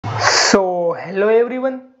Hello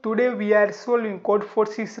everyone, today we are solving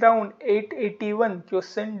Codeforces Round 881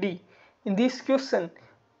 question D. In this question,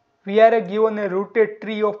 we are given a rooted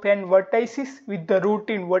tree of n vertices with the root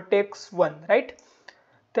in vertex 1, right?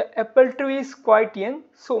 The apple tree is quite young,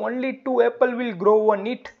 so only 2 apples will grow on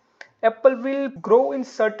it. Apple will grow in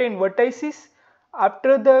certain vertices.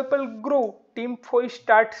 After the apple grow, Team 4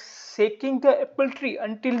 starts shaking the apple tree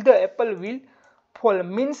until the apple will fall.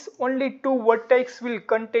 Means only 2 vertex will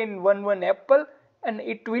contain one apple and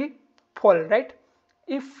it will fall, right?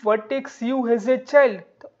 If vertex U has a child,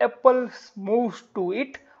 the apple moves to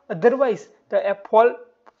it, otherwise the apple fall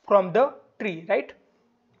from the tree, right?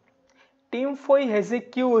 Team 5 has a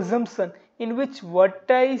Q assumption in which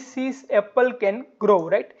vertices apple can grow,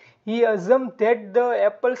 right? He assumes that the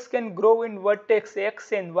apples can grow in vertex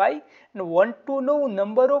X and Y and want to know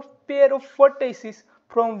number of pair of vertices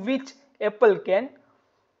from which apple can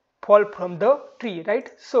fall from the tree,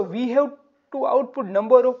 right? So we have to output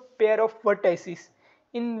number of pair of vertices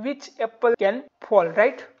in which apple can fall,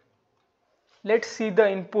 right? Let's see the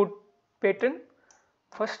input pattern.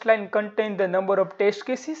 First line contains the number of test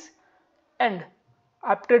cases and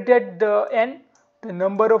after that the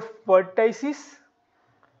number of vertices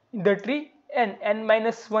in the tree and n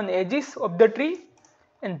minus 1 edges of the tree,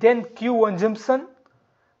 and then Q assumption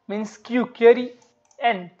means Q query,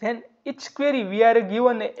 and then each query we are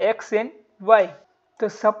given X and Y. So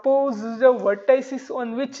suppose the vertices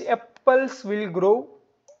on which apples will grow,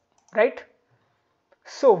 right?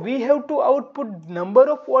 So we have to output number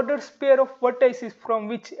of orders pair of vertices from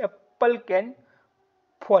which apple can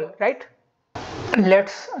fall, right?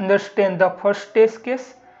 Let's understand the first test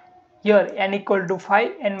case. Here n equal to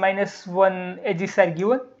 5 and minus 1 edges are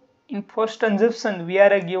given. In first assumption we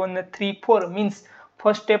are given a 3 4 means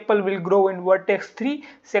first apple will grow in vertex 3,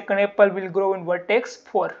 second apple will grow in vertex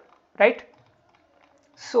 4, right?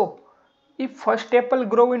 So if first apple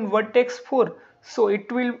grow in vertex 4, so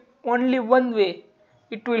it will only one way,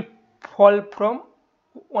 it will fall from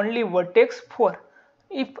only vertex 4.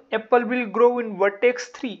 If apple will grow in vertex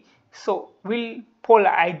 3, so will fall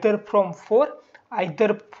either from 4,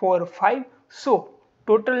 either 4 5. So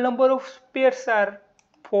total number of pairs are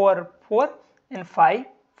 4 4 and 5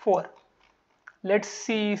 4. Let's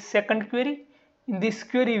see second query. In this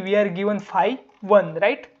query we are given 5 1,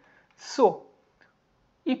 right? So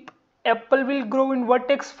if apple will grow in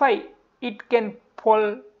vertex 5, it can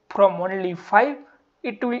fall from only 5.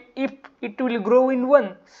 If it will grow in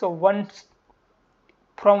 1, so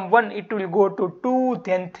from 1 it will go to 2,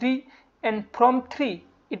 then 3, and from 3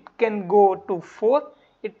 it can go to 4,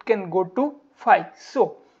 it can go to 5.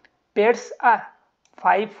 So pairs are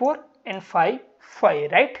 5 4 and 5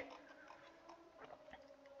 5, right?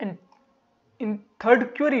 And in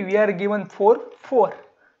third query we are given 4 4.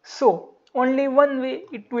 So only one way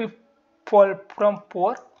it will fall from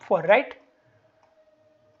 4 4, right?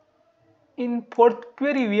 In fourth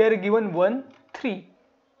query we are given 1 3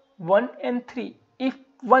 1 and 3. If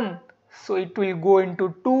 1, so it will go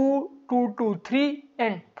into 2 2 to 3,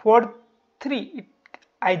 and for 3 it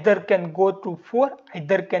either can go to 4,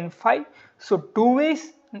 either can 5. So 2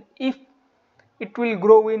 ways. If it will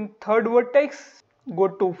grow in third vertex, go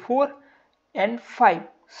to 4 and 5.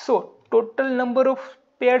 So total number of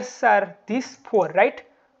pairs are these 4, right?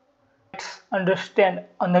 Let's understand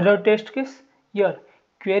another test case. Here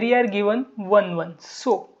query are given 1 1.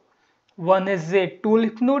 So 1 is a 2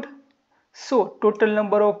 leaf node. So total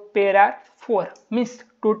number of pair are 4. Means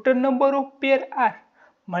total number of pair are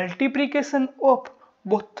multiplication of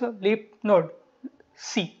both leaf node.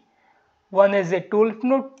 C. 1 is a 2 leaf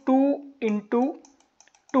node. 2 into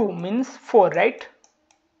 2 means 4, right?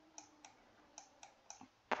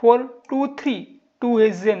 4 2 3. 2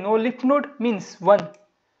 is a no leaf node means 1.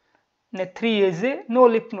 And 3 is a no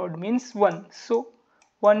leaf node means 1. So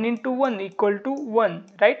 1 into 1 equal to 1,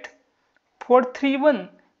 right? 4 3 1.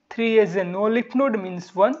 3 is a no leaf node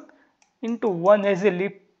means 1 into 1 as a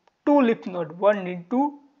 2 leaf node. 1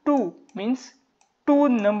 into 2 means 2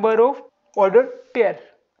 number of ordered pair,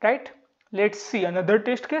 right? Let's see another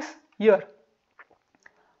test case. Here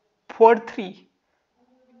 4 3.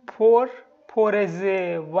 4 is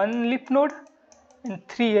a 1 leaf node and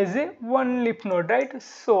 3 is a 1 leaf node, right?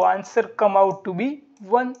 So answer come out to be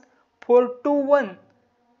 1. 4 2 1.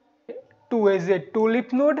 2 is a 2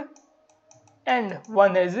 leaf node and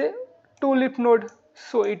 1 is a 2 leaf node,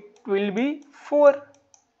 so it will be 4.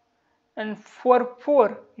 And for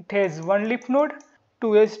 4 it has 1 leaf node,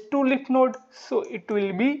 2 has 2 leaf node, so it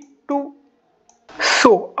will be 2.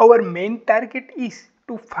 So our main target is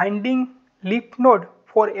to finding leaf node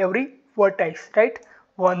for every vertex, right?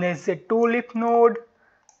 1 is a 2 leaf node,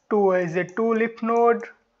 2 is a 2 leaf node,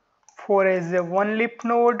 4 as a 1 leaf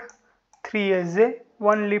node, 3 as a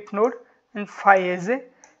 1 leaf node, and 5 as a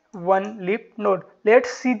 1 leaf node. Let's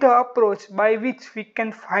see the approach by which we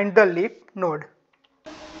can find the leaf node.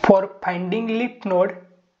 For finding leaf node,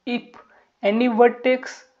 if any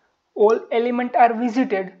vertex all elements are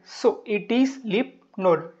visited, so it is leaf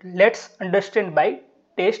node. Let's understand by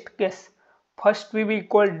test case. First we will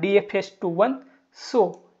call DFS to 1,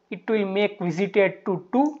 so it will make visited to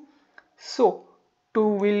 2, so 2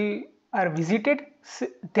 will are visited,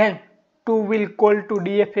 then 2 will call to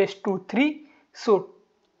DFS to 3, so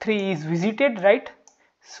 3 is visited, right?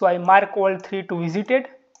 So I mark all 3 to visited,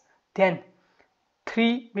 then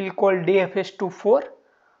 3 will call DFS to 4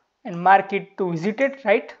 and mark it to visited,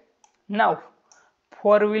 right? Now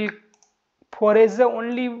 4 is the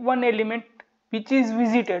only one element which is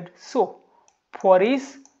visited, so 4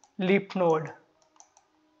 is leaf node,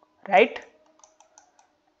 right?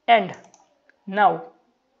 And now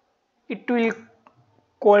it will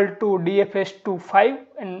call to DFS to 5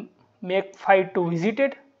 and make 5 to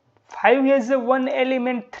visited. 5 has a one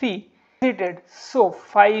element 3 visited, so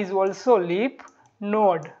 5 is also leaf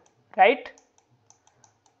node, right?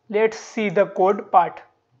 Let's see the code part.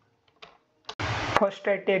 First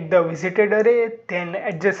I take the visited array, then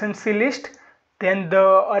adjacency list, then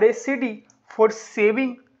the array CD for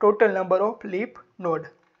saving total number of leaf node.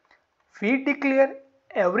 We declare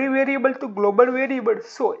every variable to global variable,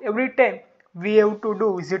 so every time we have to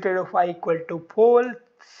do visited of I equal to false,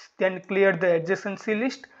 then clear the adjacency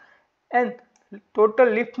list, and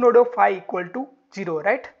total leaf node of I equal to 0,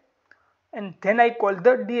 right? And then I call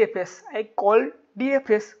the DFS. I call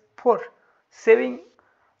DFS for saving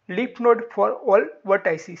leaf node for all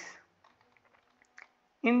vertices.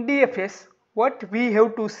 In DFS, what we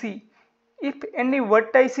have to see, if any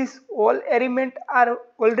vertices all elements are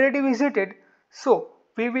already visited, so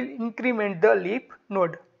we will increment the leaf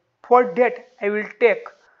node. For that I will take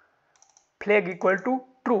flag equal to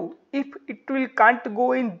true. If it will can't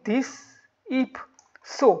go in this if,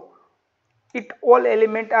 so it all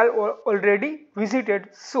elements are already visited,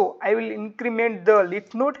 so I will increment the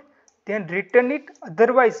leaf node, then return it,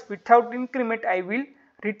 otherwise without increment I will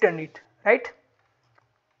return it, right?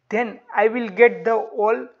 Then I will get the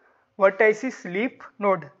all vertices leaf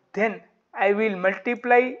node, then I will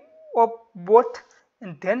multiply of both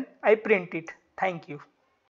and then I print it. Thank you.